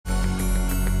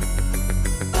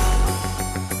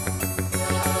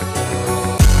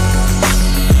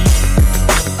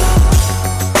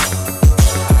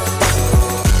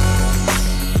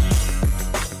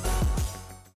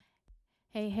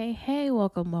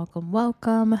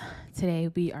welcome. Today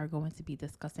we are going to be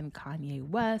discussing Kanye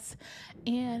West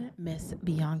and Miss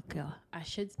Bianca. I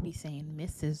should be saying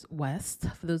Mrs. West,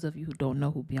 for those of you who don't know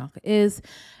who Bianca is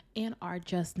and are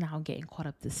just now getting caught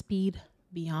up to speed.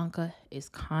 Bianca is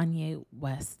Kanye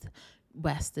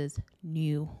West's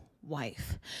new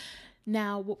wife.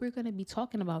 Now, what we're going to be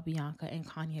talking about Bianca and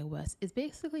Kanye West is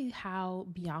basically how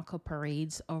Bianca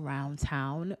parades around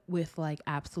town with like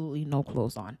absolutely no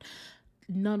clothes on.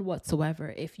 None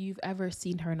whatsoever. If you've ever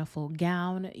seen her in a full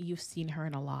gown, you've seen her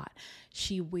in a lot.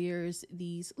 She wears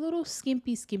these little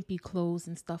skimpy clothes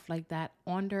and stuff like that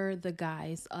under the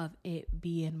guise of it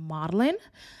being modeling.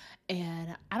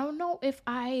 And I don't know if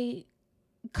I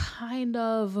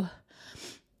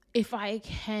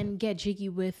can get jiggy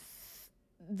with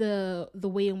the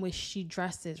way in which she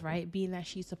dresses, right? Being that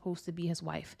she's supposed to be his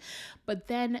wife. But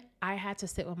then I had to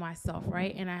sit with myself,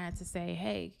 right? And I had to say,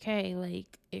 hey, Kay,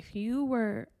 like if you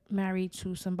were married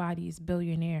to somebody's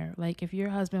billionaire, like if your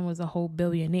husband was a whole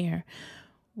billionaire,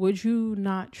 would you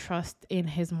not trust in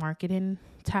his marketing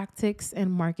tactics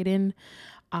and marketing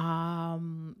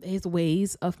his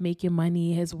ways of making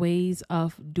money, his ways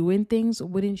of doing things?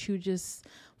 Wouldn't you just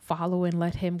follow and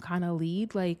let him kind of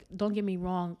lead? Like, don't get me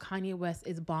wrong, Kanye West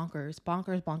is bonkers,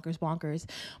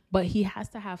 but he has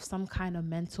to have some kind of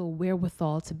mental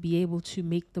wherewithal to be able to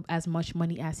make as much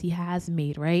money as he has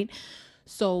made, right?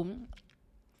 So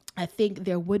I think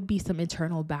there would be some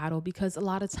internal battle, because a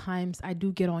lot of times I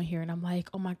do get on here and I'm like,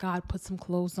 oh my God, put some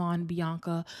clothes on,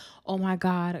 Bianca. Oh my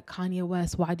God, Kanye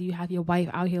West, why do you have your wife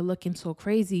out here looking so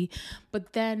crazy?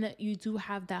 But then you do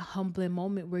have that humbling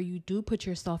moment where you do put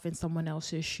yourself in someone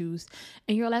else's shoes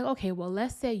and you're like, okay, well,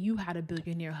 let's say you had a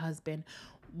billionaire husband.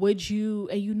 Would you,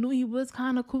 and you knew he was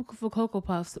kind of cuckoo for Cocoa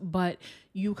Puffs, but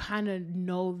you kind of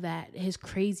know that his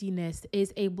craziness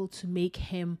is able to make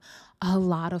him a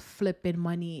lot of flipping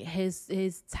money.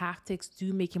 His tactics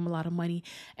do make him a lot of money,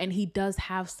 and he does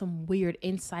have some weird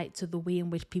insight to the way in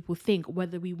which people think,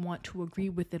 whether we want to agree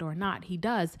with it or not. He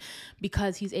does,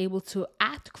 because he's able to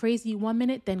act crazy 1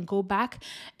 minute, then go back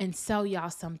and sell y'all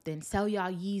something, sell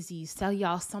y'all Yeezys, sell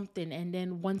y'all something, and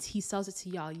then once he sells it to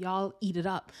y'all eat it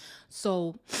up.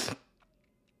 So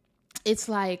it's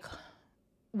like,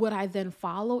 would I then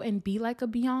follow and be like a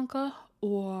Bianca,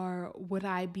 or would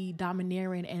I be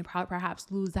domineering and perhaps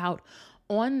lose out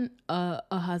on a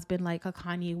husband like a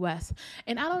Kanye West?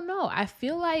 And I don't know. I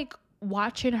feel like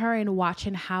watching her and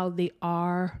watching how they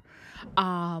are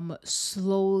they're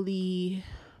slowly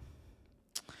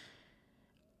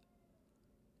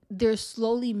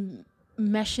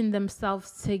meshing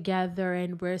themselves together,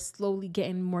 and we're slowly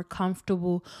getting more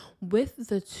comfortable with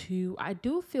the two. I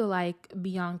do feel like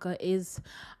Bianca is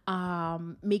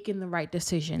making the right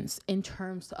decisions in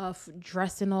terms of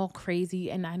dressing all crazy.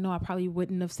 And I know I probably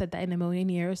wouldn't have said that in a million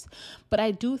years, but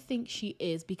I do think she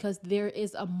is, because there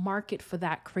is a market for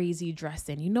that crazy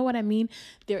dressing. You know what I mean?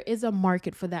 There is a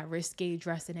market for that risque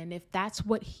dressing. And if that's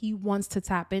what he wants to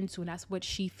tap into, and that's what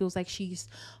she feels like she's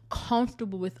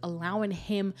comfortable with allowing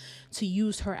him to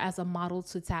use her as a model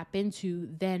to tap into,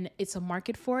 then it's a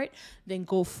market for it, then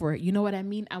go for it. You know what I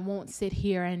mean? I won't sit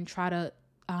here and try to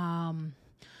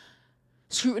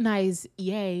scrutinize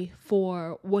Ye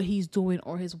for what he's doing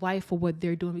or his wife for what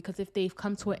they're doing, because if they've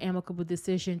come to an amicable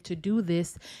decision to do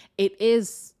this, it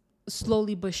is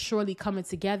slowly but surely coming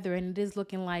together, and it is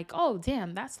looking like, oh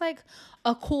damn, that's like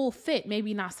a cool fit.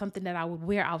 Maybe not something that I would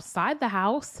wear outside the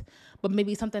house, but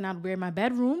maybe something I'd wear in my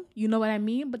bedroom. You know what I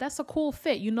mean? But that's a cool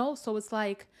fit, you know? So it's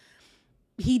like,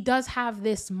 he does have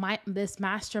this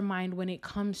mastermind when it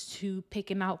comes to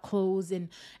picking out clothes and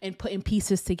putting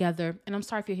pieces together. And I'm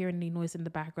sorry if you're hearing any noise in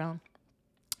the background.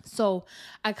 So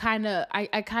I kind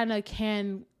of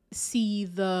can see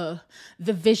the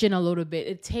vision a little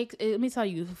bit. Let me tell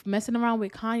you, messing around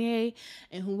with Kanye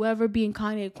and whoever be in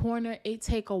Kanye corner, it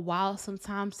take a while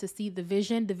sometimes to see the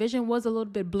vision. The vision was a little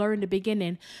bit blurred in the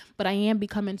beginning, but I am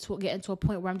getting to a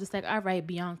point where I'm just like, all right,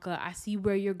 Bianca, I see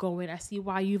where you're going. I see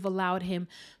why you've allowed him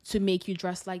to make you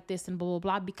dress like this and blah, blah,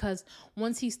 blah. Because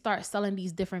once he starts selling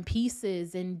these different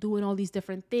pieces and doing all these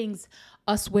different things,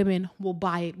 us women will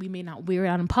buy it. We may not wear it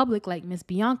out in public like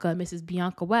Mrs.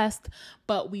 Bianca West,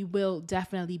 but we will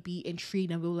definitely be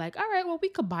intrigued, and we're like, all right, well, we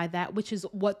could buy that, which is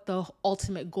what the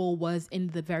ultimate goal was in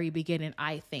the very beginning,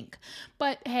 I think.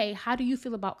 But hey, how do you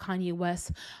feel about Kanye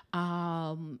West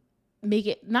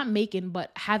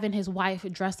having his wife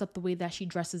dress up the way that she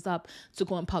dresses up to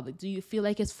go in public? Do you feel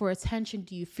like it's for attention?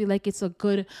 Do you feel like it's a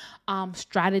good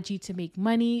strategy to make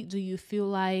money? Do you feel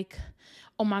like,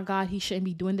 oh my God, he shouldn't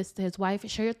be doing this to his wife?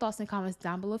 Share your thoughts and comments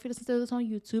down below if you're listening to this on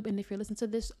YouTube. And if you're listening to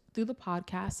this through the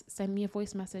podcast, send me a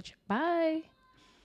voice message. Bye.